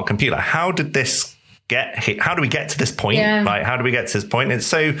really can't compute. Like, how did this how do we get to this point? Yeah. Like, how do we get to this point? It's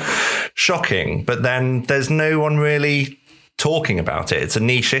so shocking, but then there's no one really talking about it. It's a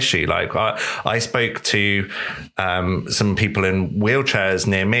niche issue. Like I spoke to some people in wheelchairs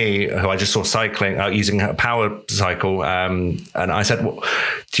near me who I just saw cycling, using a power cycle. And I said, well,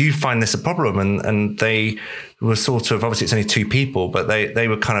 do you find this a problem? And they were sort of, obviously it's only two people, but they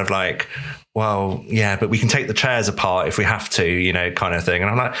were kind of like, well, yeah, but we can take the chairs apart if we have to, kind of thing. And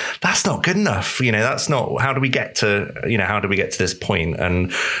I'm like, that's not good enough. That's not, how do we get to this point? And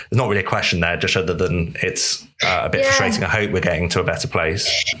there's not really a question there, just other than it's a bit frustrating. I hope we're getting to a better place.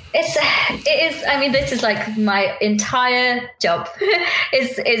 It is. I mean, this is like my entire job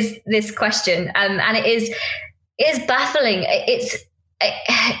is this question. And it is baffling.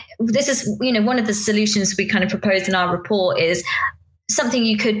 This is, one of the solutions we kind of proposed in our report is something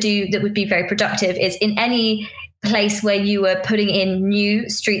you could do that would be very productive is in any place where you are putting in new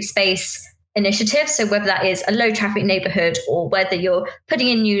street space initiatives. So whether that is a low traffic neighborhood or whether you're putting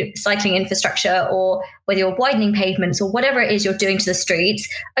in new cycling infrastructure or whether you're widening pavements or whatever it is you're doing to the streets,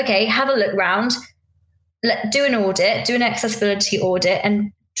 okay, have a look round, do an audit, do an accessibility audit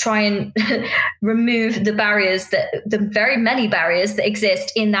and try and remove the very many barriers that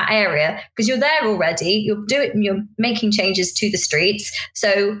exist in that area, because you're there already. You're making changes to the streets.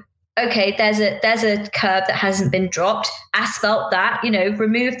 So, okay, there's a curb that hasn't been dropped, asphalt that,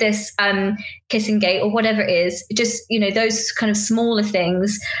 remove this kissing gate or whatever it is. Just, those kind of smaller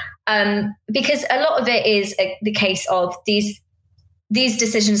things, because a lot of it is the case of these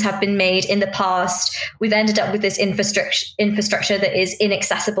decisions have been made in the past. We've ended up with this infrastructure that is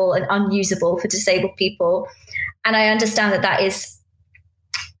inaccessible and unusable for disabled people. And I understand that is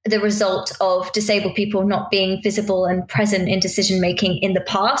the result of disabled people not being visible and present in decision-making in the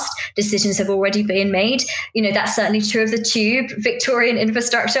past. Decisions have already been made. That's certainly true of the tube, Victorian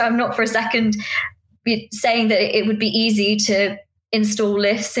infrastructure. I'm not for a second saying that it would be easy to install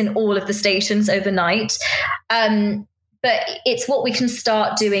lifts in all of the stations overnight. But it's what we can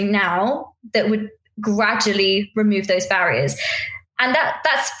start doing now that would gradually remove those barriers. And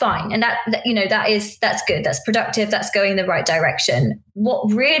that's fine. And that's good. That's productive. That's going in the right direction.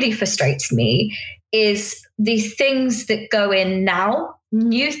 What really frustrates me is the things that go in now,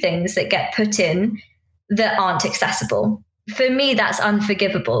 new things that get put in that aren't accessible. For me, that's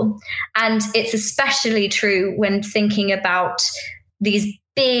unforgivable. And it's especially true when thinking about these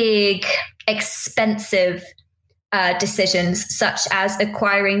big, expensive decisions, such as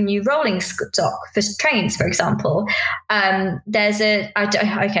acquiring new rolling stock for trains, for example. I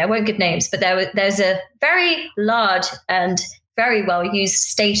won't give names, but there's a very large and very well used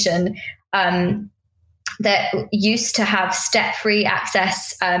station that used to have step-free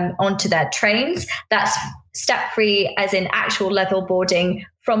access onto their trains. That's step-free as in actual level boarding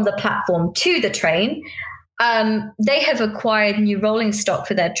from the platform to the train. They have acquired new rolling stock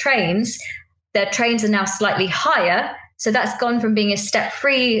for their trains. Their trains are now slightly higher, So that's gone from being a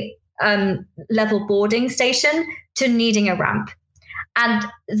step-free level boarding station to needing a ramp. And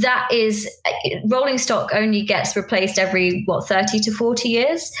that is, rolling stock only gets replaced every, 30 to 40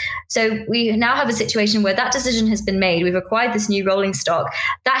 years. So we now have a situation where that decision has been made. We've acquired this new rolling stock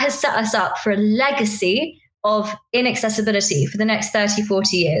that has set us up for a legacy of inaccessibility for the next 30,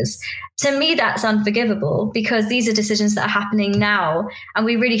 40 years. To me, that's unforgivable, because these are decisions that are happening now, and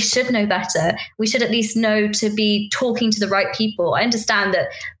we really should know better. We should at least know to be talking to the right people. I understand that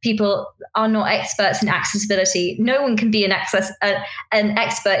people are not experts in accessibility. No one can be an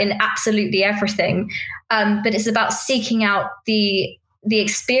expert in absolutely everything. But it's about seeking out the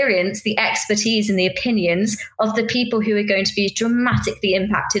experience, the expertise, and the opinions of the people who are going to be dramatically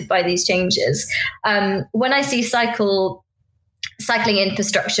impacted by these changes. When I see cycling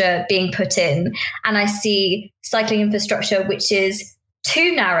infrastructure being put in, and I see cycling infrastructure which is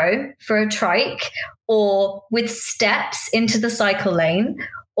too narrow for a trike, or with steps into the cycle lane,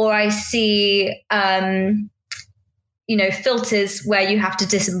 or I see filters where you have to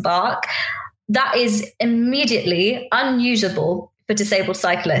disembark, that is immediately unusable for disabled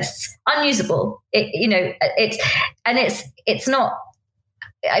cyclists. Unusable. It's not.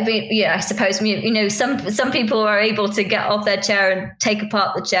 I mean, yeah, I suppose some people are able to get off their chair and take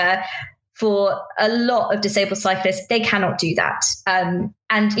apart the chair. For a lot of disabled cyclists, they cannot do that.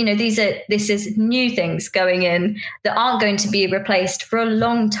 This is new things going in that aren't going to be replaced for a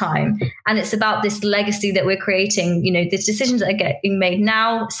long time. And it's about this legacy that we're creating. The decisions that are getting made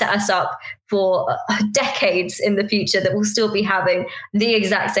now set us up for decades in the future that we'll still be having the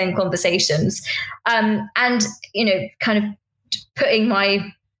exact same conversations. Kind of putting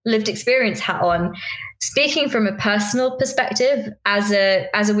my lived experience hat on, speaking from a personal perspective as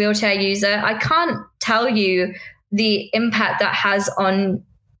a wheelchair user, I can't tell you the impact that has on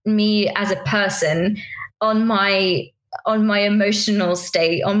me as a person, on my emotional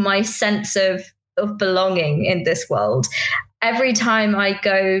state, on my sense of belonging in this world. Every time I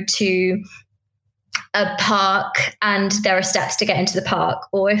go to a park and there are steps to get into the park,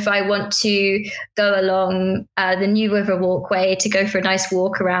 or if I want to go along the New River Walkway to go for a nice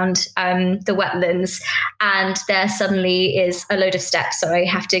walk around the wetlands, and there suddenly is a load of steps, so I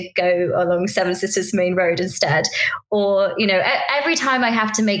have to go along Seven Sisters Main Road instead. Or, every time I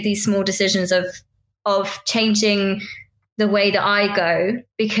have to make these small decisions of changing the way that I go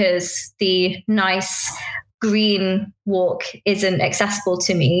because the nice green walk isn't accessible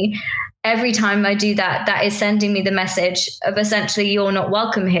to me, every time I do that, that is sending me the message of essentially, you're not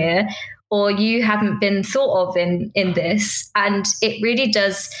welcome here, or you haven't been thought of in this. And it really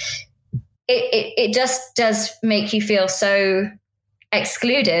does, it just does make you feel so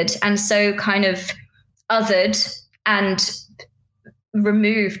excluded and so kind of othered and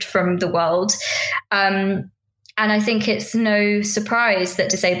removed from the world. And I think it's no surprise that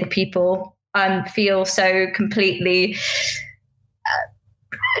disabled people feel so completely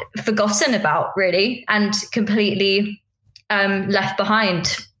forgotten about, really, and completely left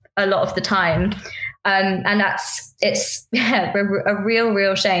behind a lot of the time. And it's a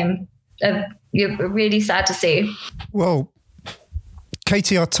real shame. You're really sad to see. Well,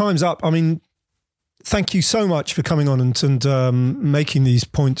 Katie, our time's up. I mean, thank you so much for coming on and making these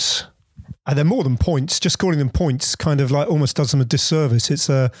points. And they're more than points. Just calling them points kind of like almost does them a disservice. It's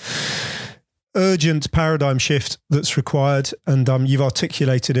a urgent paradigm shift that's required, and you've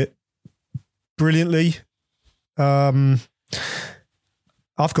articulated it brilliantly. I've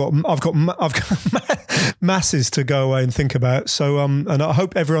got masses to go away and think about. So and I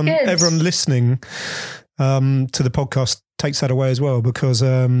hope everyone listening to the podcast takes that away as well, because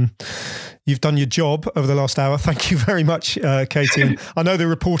you've done your job over the last hour. Thank you very much, Katie. And I know the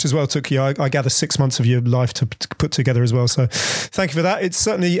report as well took you, I gather, 6 months of your life to put together as well. So thank you for that. It's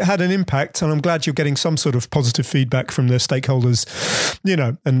certainly had an impact, and I'm glad you're getting some sort of positive feedback from the stakeholders,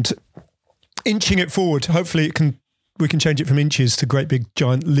 and inching it forward. Hopefully we can change it from inches to great big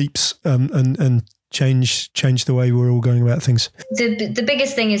giant leaps, and change the way we're all going about things. The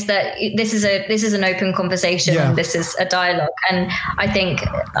biggest thing is that this is an open conversation, and this is a dialogue. And I think,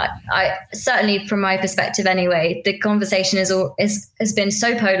 I certainly from my perspective anyway, the conversation has been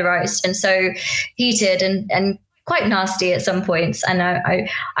so polarized and so heated and quite nasty at some points. And I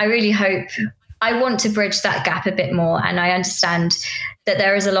really hope, I want to bridge that gap a bit more. And I understand that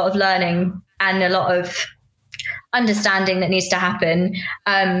there is a lot of learning and a lot of understanding that needs to happen.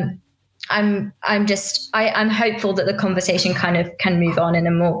 I'm hopeful that the conversation kind of can move on in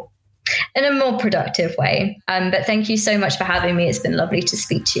a more productive way. But thank you so much for having me. It's been lovely to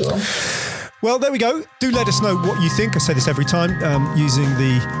speak to you all. Well, there we go. Do let us know what you think. I say this every time, using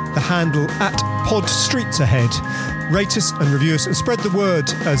the handle Pod Streets Ahead. Rate us and review us and spread the word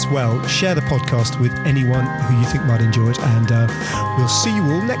as well. Share the podcast with anyone who you think might enjoy it, and we'll see you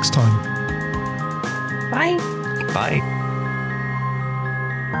all next time. Bye. Bye.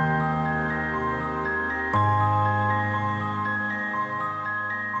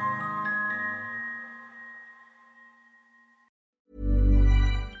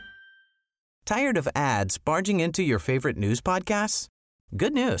 Tired of ads barging into your favorite news podcasts?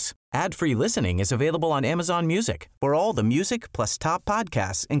 Good news. Ad-free listening is available on Amazon Music for all the music plus top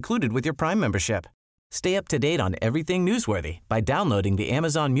podcasts included with your Prime membership. Stay up to date on everything newsworthy by downloading the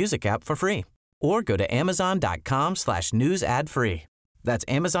Amazon Music app for free or go to amazon.com/news ad free. That's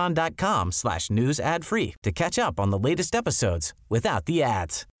amazon.com/news ad free to catch up on the latest episodes without the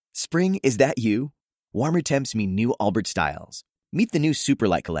ads. Spring, is that you? Warmer temps mean new Allbirds styles. Meet the new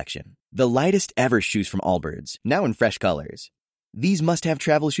Superlight collection, the lightest ever shoes from Allbirds, now in fresh colors. These must-have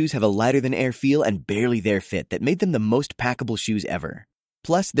travel shoes have a lighter-than-air feel and barely-there fit that made them the most packable shoes ever.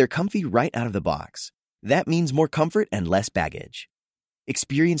 Plus, they're comfy right out of the box. That means more comfort and less baggage.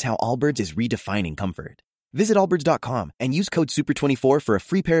 Experience how Allbirds is redefining comfort. Visit allbirds.com and use code SUPER24 for a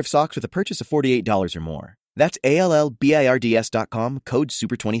free pair of socks with a purchase of $48 or more. That's ALLBIRDS.com, code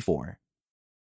SUPER24.